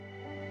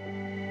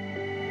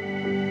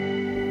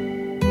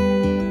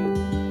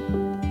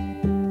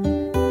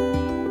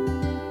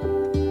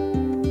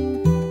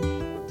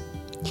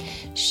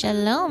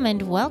Shalom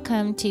and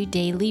welcome to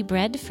Daily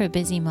Bread for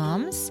Busy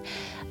Moms,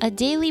 a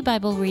daily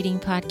Bible reading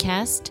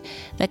podcast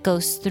that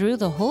goes through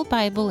the whole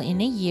Bible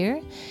in a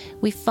year.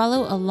 We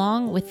follow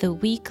along with the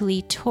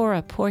weekly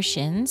Torah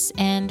portions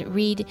and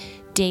read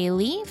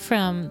daily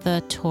from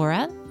the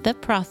Torah, the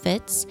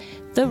prophets,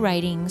 the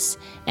writings,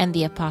 and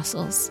the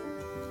apostles.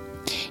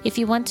 If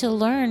you want to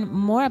learn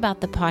more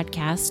about the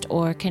podcast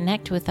or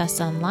connect with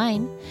us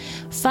online,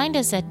 find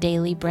us at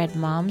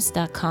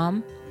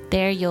dailybreadmoms.com.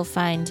 There you'll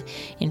find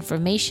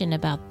information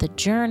about the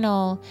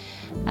journal,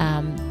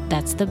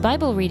 that's the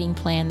Bible reading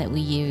plan that we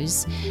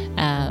use,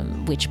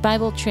 which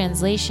Bible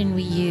translation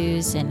we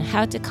use, and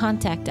how to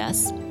contact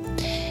us.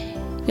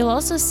 You'll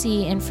also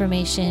see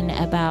information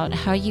about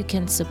how you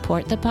can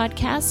support the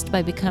podcast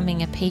by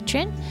becoming a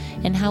patron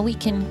and how we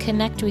can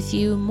connect with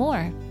you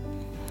more.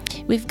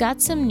 We've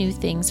got some new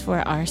things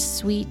for our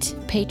sweet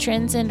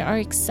patrons and are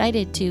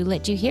excited to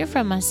let you hear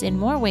from us in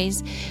more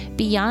ways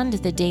beyond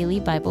the daily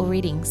Bible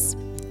readings.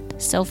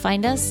 So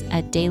find us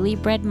at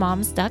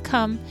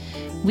dailybreadmoms.com.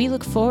 We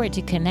look forward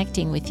to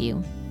connecting with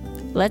you.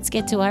 Let's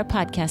get to our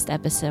podcast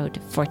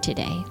episode for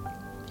today.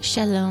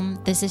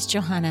 Shalom, this is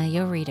Johanna,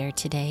 your reader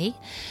today.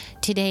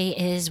 Today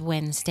is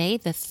Wednesday,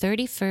 the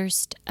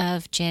 31st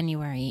of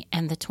January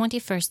and the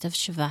 21st of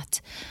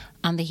Shvat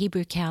on the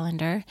Hebrew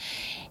calendar.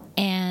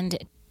 And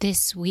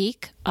this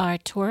week, our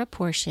Torah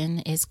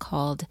portion is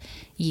called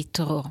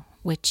Yitro,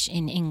 which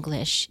in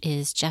English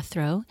is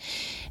Jethro.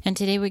 And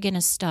today we're going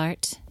to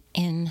start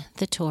in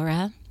the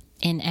Torah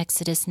in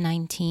Exodus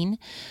 19,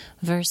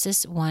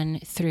 verses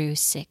 1 through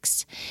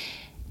 6.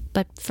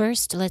 But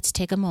first, let's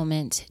take a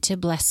moment to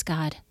bless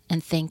God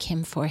and thank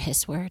Him for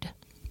His word.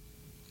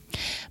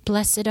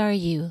 Blessed are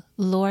you,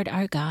 Lord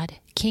our God,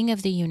 King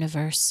of the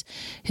universe,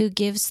 who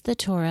gives the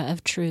Torah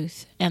of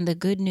truth and the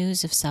good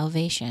news of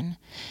salvation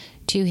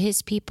to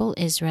His people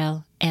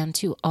Israel and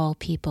to all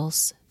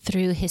peoples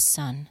through His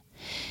Son,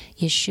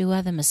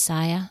 Yeshua the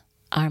Messiah,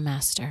 our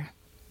Master.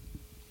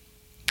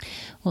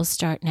 We'll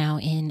start now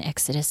in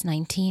Exodus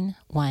 19,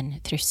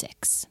 1 through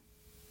 6.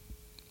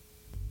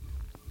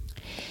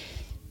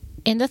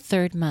 In the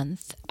 3rd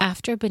month,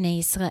 after Bnei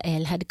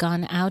Israel had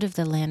gone out of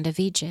the land of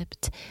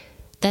Egypt,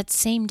 that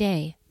same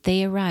day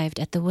they arrived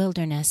at the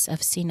wilderness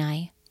of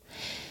Sinai.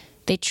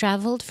 They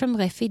traveled from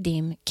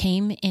Rephidim,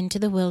 came into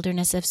the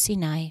wilderness of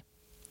Sinai,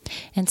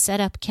 and set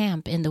up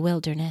camp in the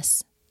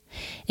wilderness.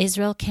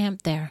 Israel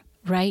camped there,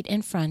 right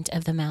in front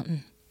of the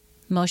mountain.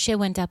 Moshe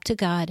went up to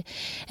God,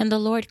 and the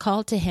Lord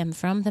called to him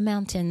from the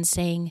mountain,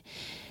 saying,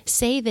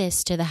 "Say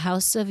this to the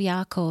house of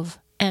Yaakov,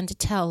 and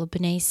tell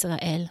Bnei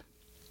Israel.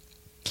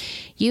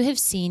 You have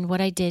seen what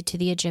I did to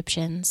the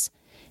Egyptians,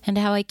 and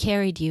how I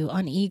carried you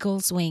on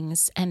eagle's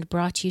wings and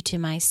brought you to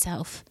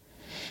myself.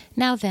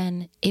 Now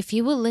then, if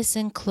you will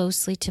listen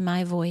closely to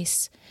my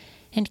voice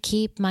and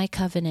keep my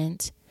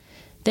covenant,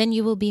 then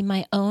you will be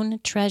my own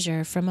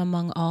treasure from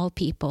among all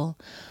people,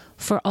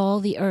 for all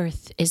the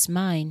earth is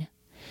mine.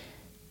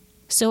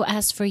 So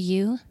as for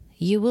you,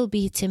 you will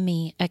be to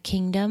me a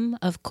kingdom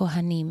of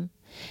Kohanim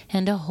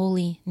and a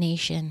holy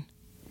nation.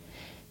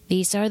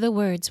 These are the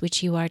words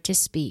which you are to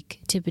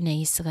speak to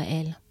Bnei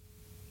Israel."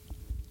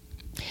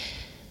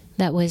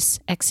 That was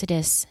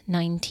Exodus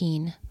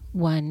 19,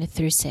 1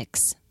 through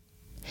 6.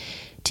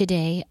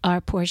 Today,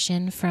 our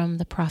portion from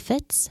the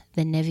prophets,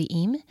 the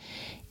Nevi'im,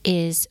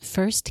 is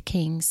 1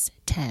 Kings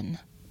 10.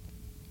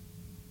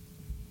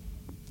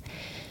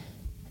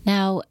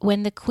 Now,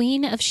 when the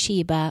queen of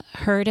Sheba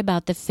heard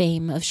about the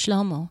fame of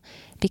Shlomo,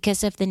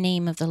 because of the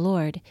name of the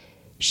Lord,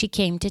 she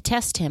came to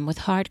test him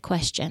with hard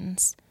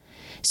questions.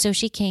 So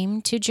she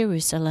came to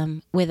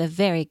Jerusalem with a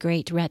very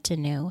great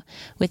retinue,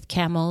 with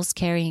camels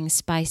carrying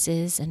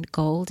spices and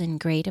gold in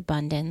great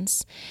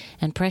abundance,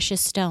 and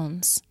precious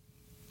stones.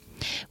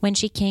 When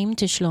she came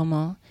to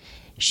Shlomo,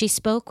 she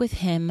spoke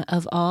with him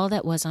of all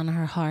that was on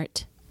her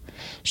heart.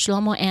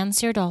 Shlomo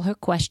answered all her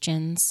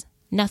questions.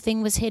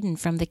 Nothing was hidden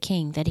from the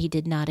king that he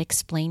did not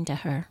explain to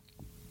her.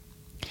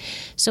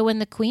 So when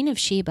the queen of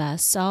Sheba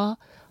saw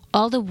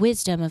all the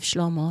wisdom of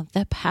Shlomo,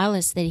 the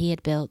palace that he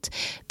had built,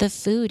 the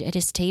food at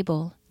his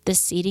table, the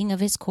seating of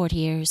his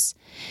courtiers,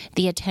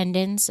 the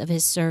attendance of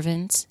his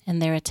servants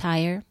and their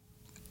attire,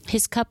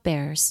 his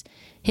cupbearers,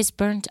 his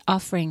burnt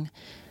offering,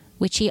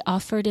 which he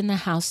offered in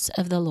the house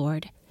of the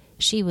Lord,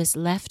 she was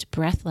left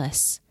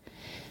breathless.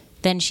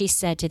 Then she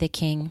said to the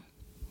king,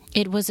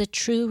 "It was a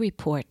true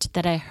report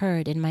that I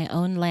heard in my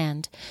own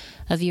land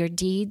of your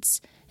deeds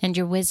and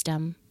your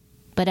wisdom,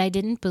 but I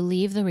didn't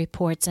believe the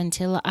reports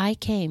until I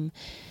came,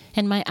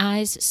 and my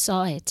eyes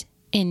saw it.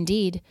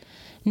 Indeed,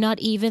 not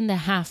even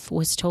the half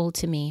was told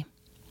to me.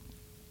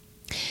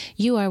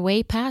 You are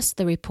way past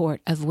the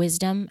report of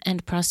wisdom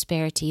and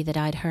prosperity that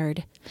I'd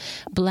heard.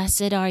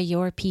 Blessed are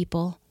your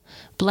people.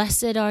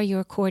 Blessed are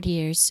your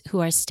courtiers who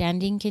are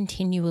standing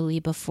continually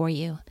before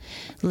you,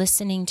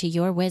 listening to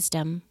your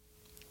wisdom.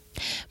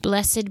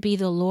 Blessed be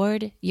the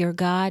Lord your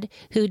God,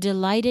 who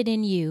delighted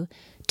in you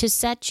to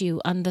set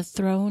you on the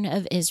throne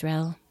of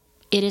Israel.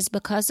 It is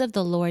because of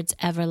the Lord's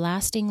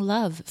everlasting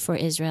love for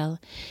Israel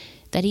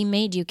that he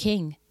made you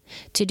king,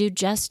 to do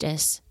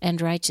justice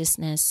and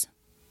righteousness.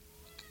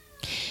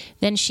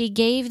 Then she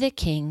gave the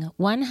king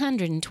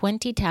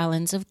 120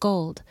 talents of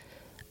gold,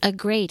 a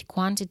great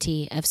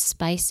quantity of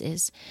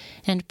spices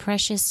and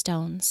precious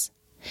stones.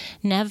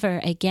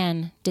 Never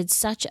again did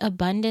such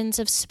abundance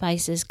of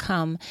spices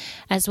come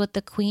as what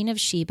the queen of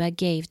Sheba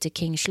gave to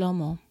King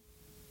Shlomo.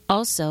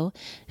 Also,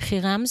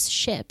 Hiram's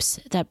ships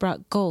that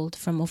brought gold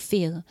from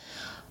Ophir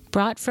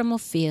brought from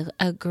Ophir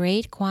a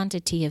great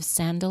quantity of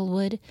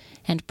sandalwood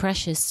and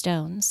precious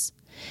stones.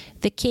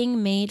 The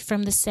king made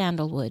from the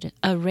sandalwood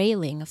a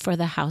railing for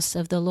the house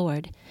of the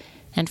Lord,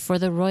 and for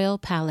the royal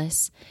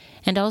palace,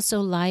 and also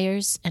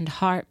lyres and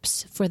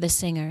harps for the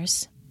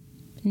singers.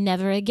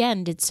 Never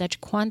again did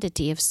such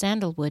quantity of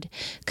sandalwood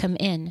come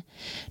in,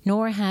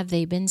 nor have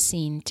they been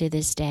seen to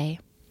this day.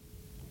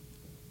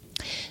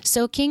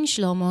 So King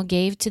Shlomo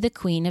gave to the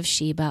queen of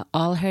Sheba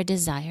all her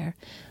desire,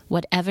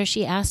 whatever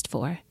she asked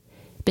for,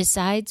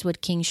 besides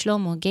what King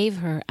Shlomo gave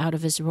her out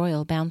of his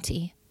royal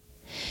bounty.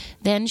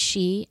 Then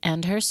she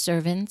and her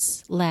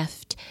servants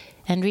left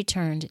and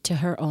returned to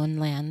her own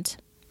land.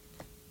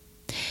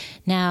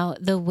 Now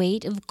the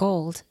weight of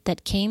gold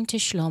that came to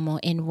Shlomo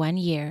in 1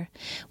 year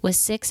was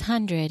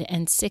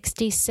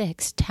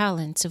 666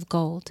 talents of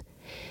gold,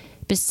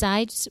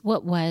 besides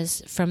what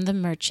was from the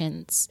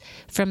merchants,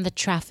 from the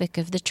traffic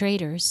of the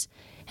traders,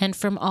 and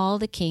from all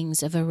the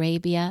kings of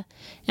Arabia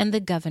and the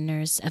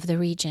governors of the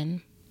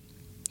region.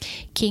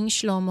 King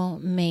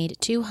Shlomo made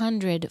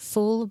 200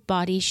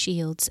 full-body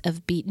shields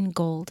of beaten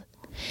gold,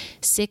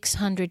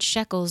 600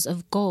 shekels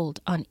of gold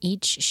on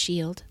each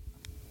shield,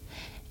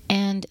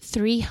 and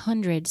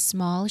 300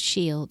 small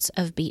shields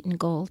of beaten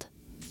gold,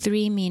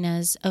 3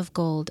 minas of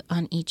gold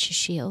on each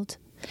shield.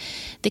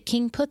 The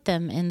king put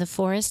them in the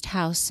forest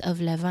house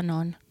of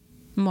Lebanon.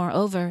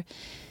 Moreover,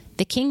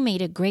 the king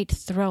made a great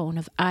throne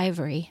of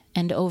ivory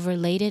and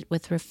overlaid it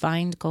with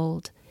refined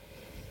gold.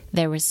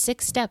 There were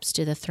 6 steps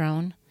to the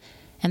throne,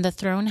 and the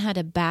throne had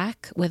a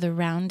back with a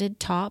rounded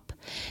top,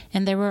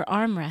 and there were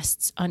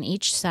armrests on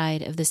each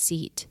side of the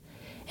seat,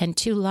 and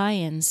 2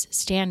 lions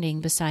standing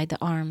beside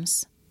the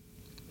arms.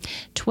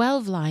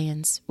 12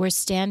 lions were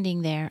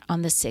standing there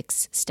on the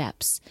 6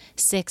 steps,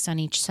 6 on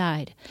each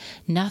side.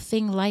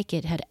 Nothing like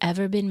it had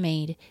ever been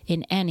made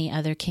in any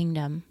other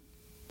kingdom.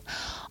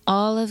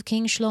 All of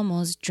King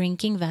Shlomo's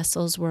drinking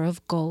vessels were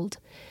of gold,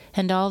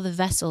 and all the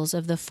vessels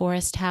of the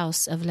forest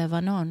house of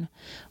Lebanon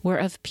were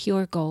of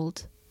pure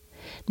gold.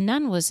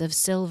 None was of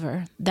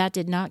silver. That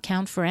did not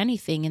count for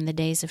anything in the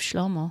days of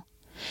Shlomo.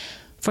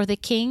 For the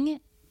king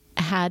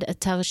had a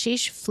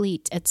Tarshish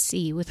fleet at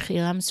sea with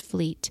Hiram's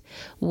fleet.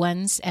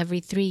 Once every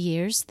 3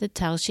 years the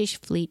Tarshish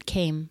fleet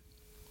came,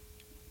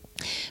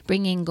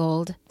 bringing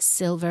gold,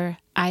 silver,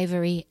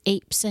 ivory,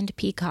 apes, and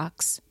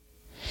peacocks.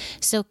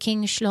 So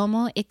King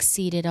Shlomo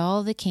exceeded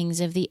all the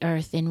kings of the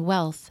earth in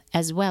wealth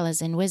as well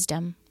as in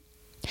wisdom.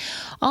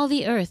 All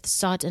the earth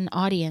sought an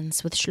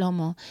audience with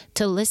Shlomo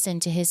to listen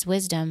to his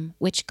wisdom,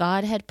 which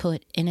God had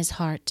put in his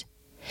heart.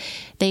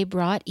 They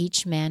brought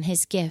each man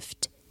his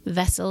gift,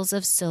 vessels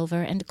of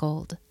silver and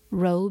gold,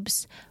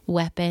 robes,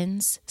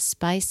 weapons,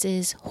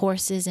 spices,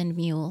 horses, and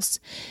mules,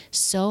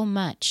 so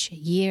much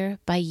year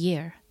by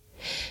year.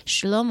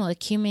 Shlomo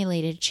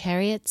accumulated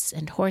chariots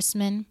and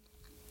horsemen.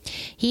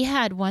 He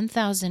had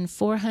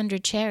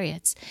 1,400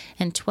 chariots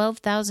and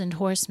 12,000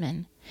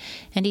 horsemen,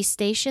 and he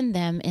stationed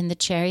them in the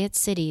chariot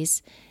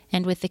cities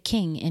and with the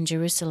king in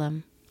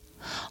Jerusalem.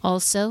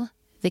 Also,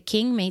 the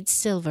king made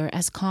silver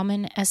as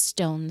common as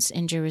stones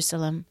in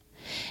Jerusalem,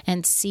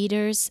 and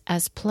cedars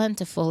as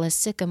plentiful as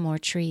sycamore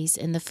trees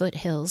in the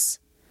foothills.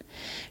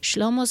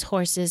 Shlomo's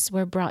horses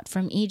were brought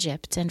from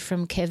Egypt and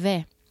from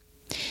Keveh.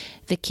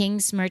 The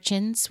king's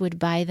merchants would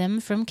buy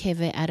them from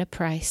Keveh at a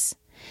price.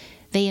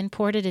 They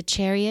imported a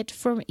chariot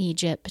from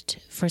Egypt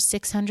for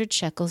 600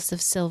 shekels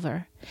of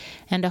silver,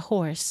 and a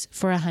horse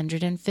for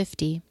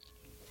 150.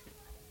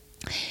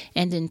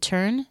 And in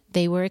turn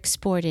they were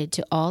exported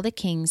to all the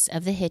kings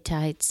of the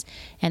Hittites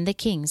and the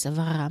kings of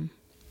Aram.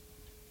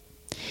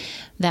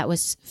 That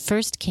was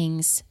 1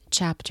 Kings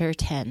chapter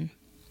 10.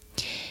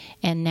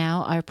 And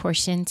now our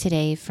portion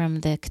today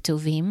from the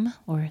Ketuvim,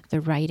 or the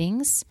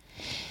writings,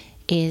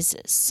 is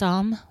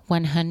Psalm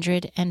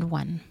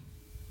 101.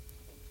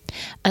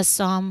 A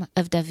psalm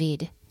of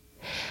David.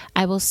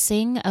 I will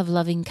sing of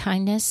loving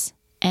kindness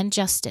and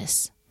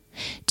justice.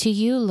 To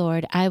you,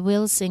 Lord, I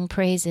will sing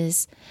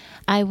praises.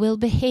 I will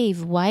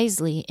behave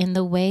wisely in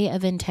the way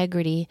of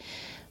integrity.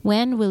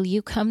 When will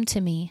you come to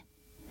me?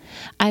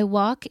 I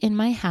walk in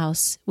my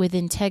house with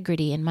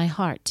integrity in my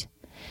heart.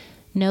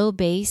 No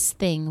base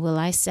thing will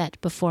I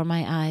set before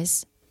my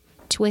eyes.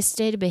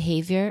 Twisted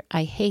behavior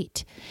I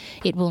hate.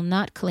 It will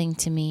not cling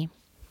to me.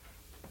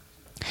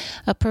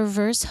 A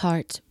perverse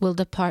heart will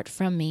depart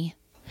from me.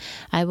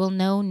 I will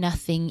know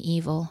nothing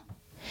evil.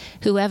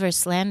 Whoever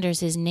slanders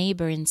his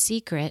neighbor in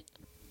secret,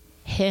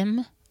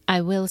 him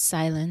I will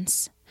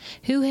silence.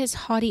 Who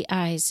has haughty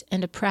eyes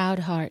and a proud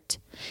heart,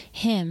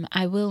 him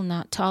I will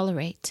not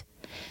tolerate.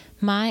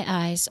 My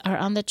eyes are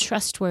on the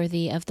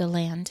trustworthy of the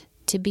land,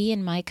 to be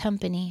in my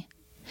company.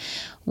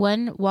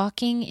 One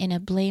walking in a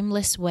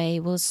blameless way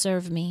will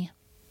serve me.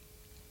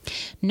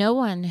 No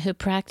one who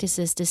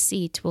practices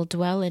deceit will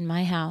dwell in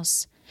my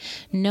house.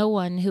 No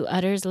one who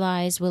utters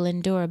lies will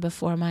endure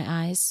before my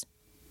eyes.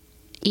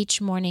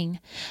 Each morning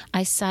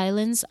I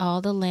silence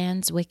all the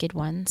land's wicked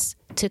ones,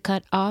 to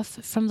cut off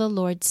from the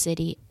Lord's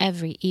city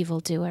every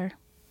evildoer.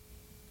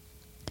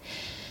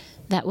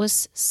 That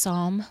was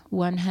Psalm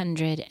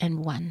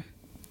 101.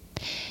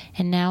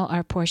 And now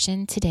our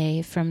portion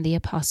today from the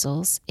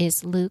Apostles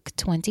is Luke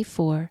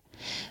 24,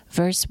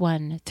 verse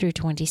 1 through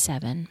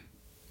 27.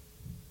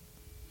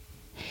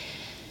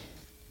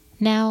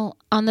 Now,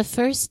 on the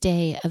first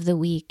day of the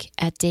week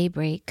at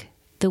daybreak,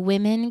 the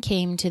women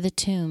came to the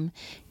tomb,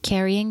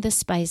 carrying the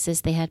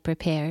spices they had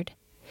prepared.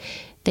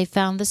 They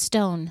found the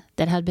stone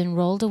that had been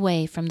rolled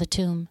away from the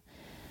tomb.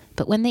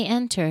 But when they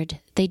entered,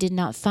 they did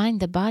not find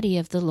the body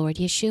of the Lord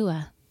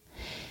Yeshua.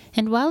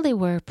 And while they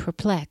were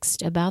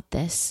perplexed about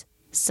this,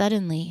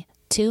 suddenly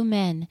 2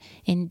 men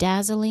in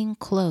dazzling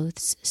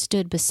clothes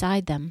stood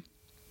beside them.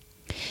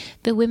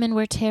 The women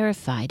were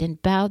terrified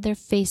and bowed their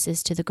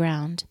faces to the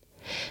ground.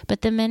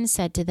 But the men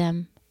said to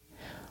them,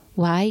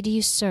 "Why do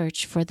you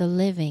search for the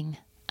living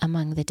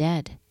among the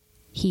dead?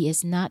 He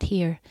is not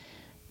here,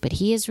 but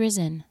he is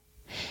risen.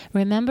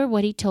 Remember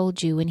what he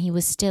told you when he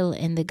was still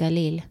in the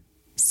Galilee,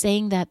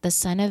 saying that the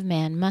Son of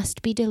Man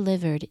must be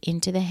delivered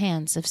into the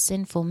hands of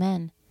sinful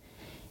men,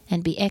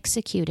 and be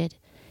executed,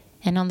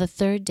 and on the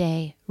 3rd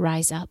day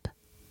rise up."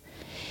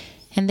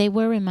 And they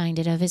were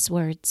reminded of his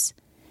words.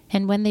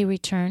 And when they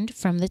returned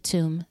from the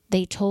tomb,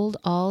 they told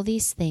all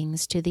these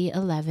things to the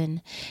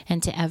 11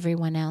 and to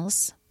everyone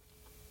else.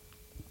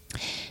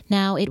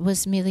 Now it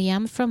was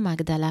Miriam from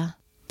Magdala,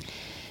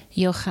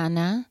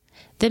 Johanna,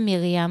 the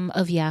Miriam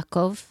of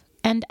Yaakov,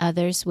 and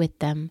others with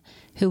them,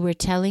 who were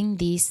telling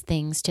these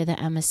things to the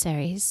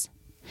emissaries.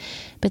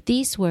 But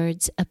these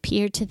words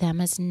appeared to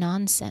them as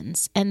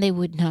nonsense, and they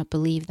would not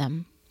believe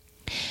them.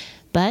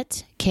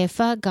 But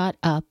Kepha got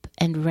up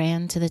and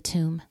ran to the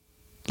tomb.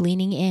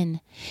 Leaning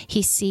in,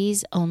 he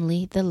sees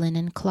only the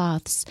linen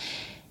cloths,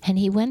 and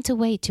he went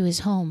away to his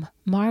home,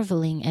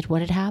 marveling at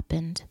what had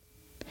happened.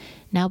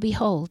 Now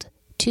behold,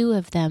 2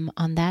 of them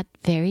on that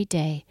very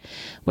day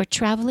were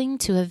traveling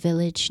to a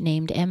village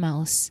named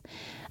Emmaus,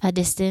 a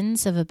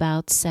distance of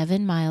about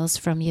 7 miles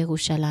from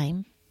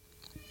Jerusalem.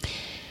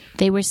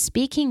 They were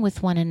speaking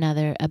with one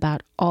another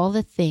about all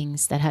the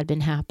things that had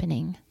been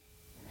happening.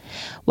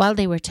 While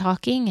they were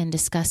talking and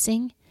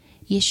discussing,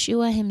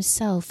 Yeshua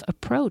himself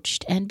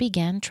approached and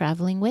began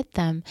traveling with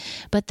them,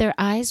 but their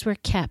eyes were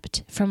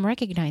kept from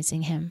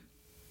recognizing him.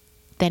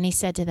 Then he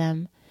said to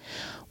them,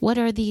 "What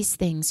are these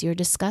things you're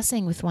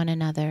discussing with one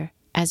another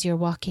as you're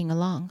walking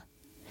along?"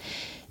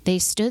 They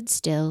stood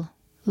still,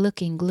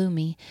 looking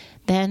gloomy.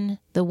 Then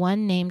the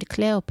one named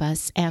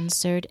Cleopas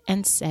answered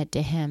and said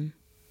to him,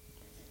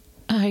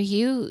 "Are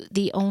you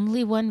the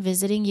only one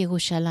visiting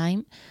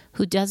Jerusalem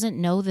who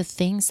doesn't know the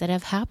things that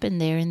have happened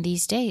there in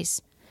these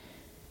days?"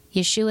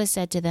 Yeshua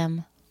said to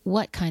them,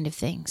 "What kind of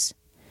things?"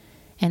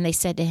 And they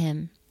said to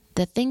him,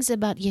 "The things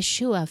about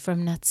Yeshua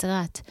from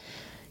Nazareth,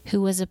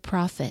 who was a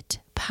prophet,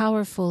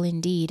 powerful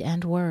in deed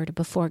and word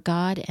before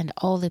God and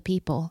all the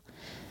people.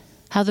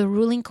 How the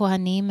ruling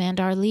Kohanim and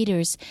our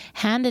leaders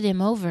handed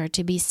him over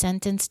to be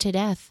sentenced to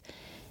death,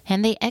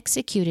 and they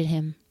executed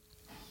him.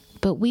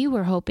 But we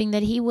were hoping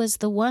that he was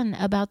the one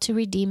about to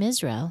redeem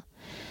Israel.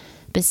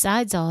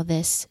 Besides all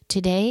this,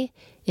 today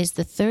is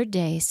the 3rd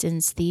day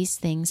since these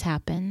things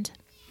happened.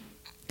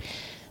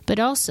 But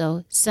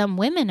also some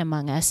women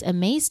among us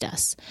amazed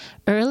us.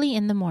 Early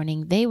in the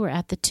morning they were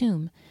at the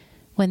tomb.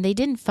 When they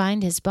didn't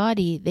find his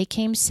body, they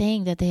came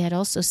saying that they had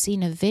also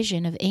seen a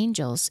vision of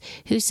angels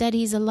who said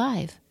he's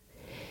alive.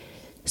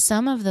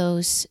 Some of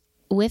those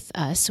with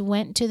us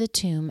went to the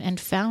tomb and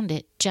found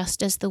it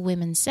just as the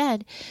women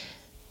said,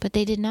 but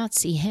they did not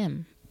see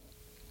him."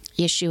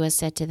 Yeshua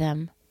said to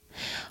them,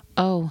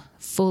 "Oh,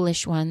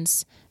 foolish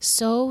ones,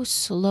 so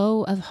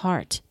slow of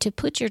heart to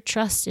put your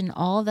trust in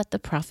all that the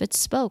prophets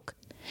spoke.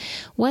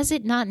 Was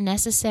it not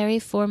necessary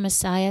for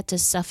Messiah to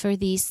suffer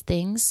these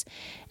things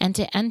and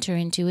to enter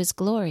into his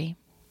glory?"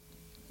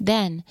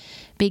 Then,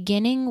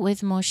 beginning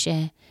with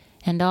Moshe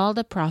and all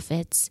the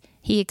prophets,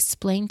 he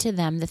explained to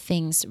them the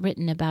things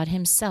written about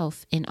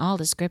himself in all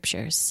the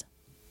scriptures.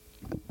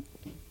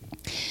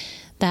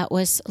 That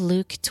was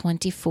Luke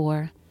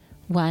 24,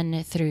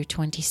 1 through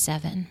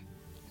 27.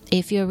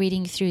 If you're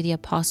reading through the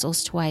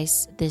Apostles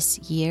twice this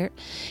year,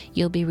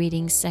 you'll be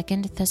reading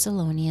 2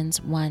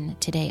 Thessalonians 1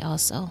 today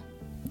also.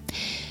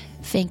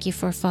 Thank you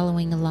for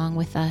following along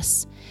with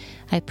us.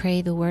 I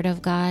pray the Word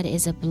of God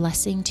is a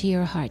blessing to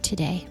your heart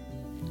today.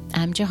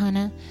 I'm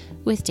Johanna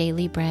with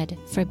Daily Bread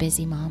for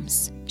Busy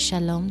Moms.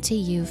 Shalom to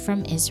you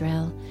from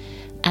Israel.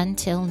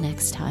 Until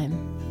next time.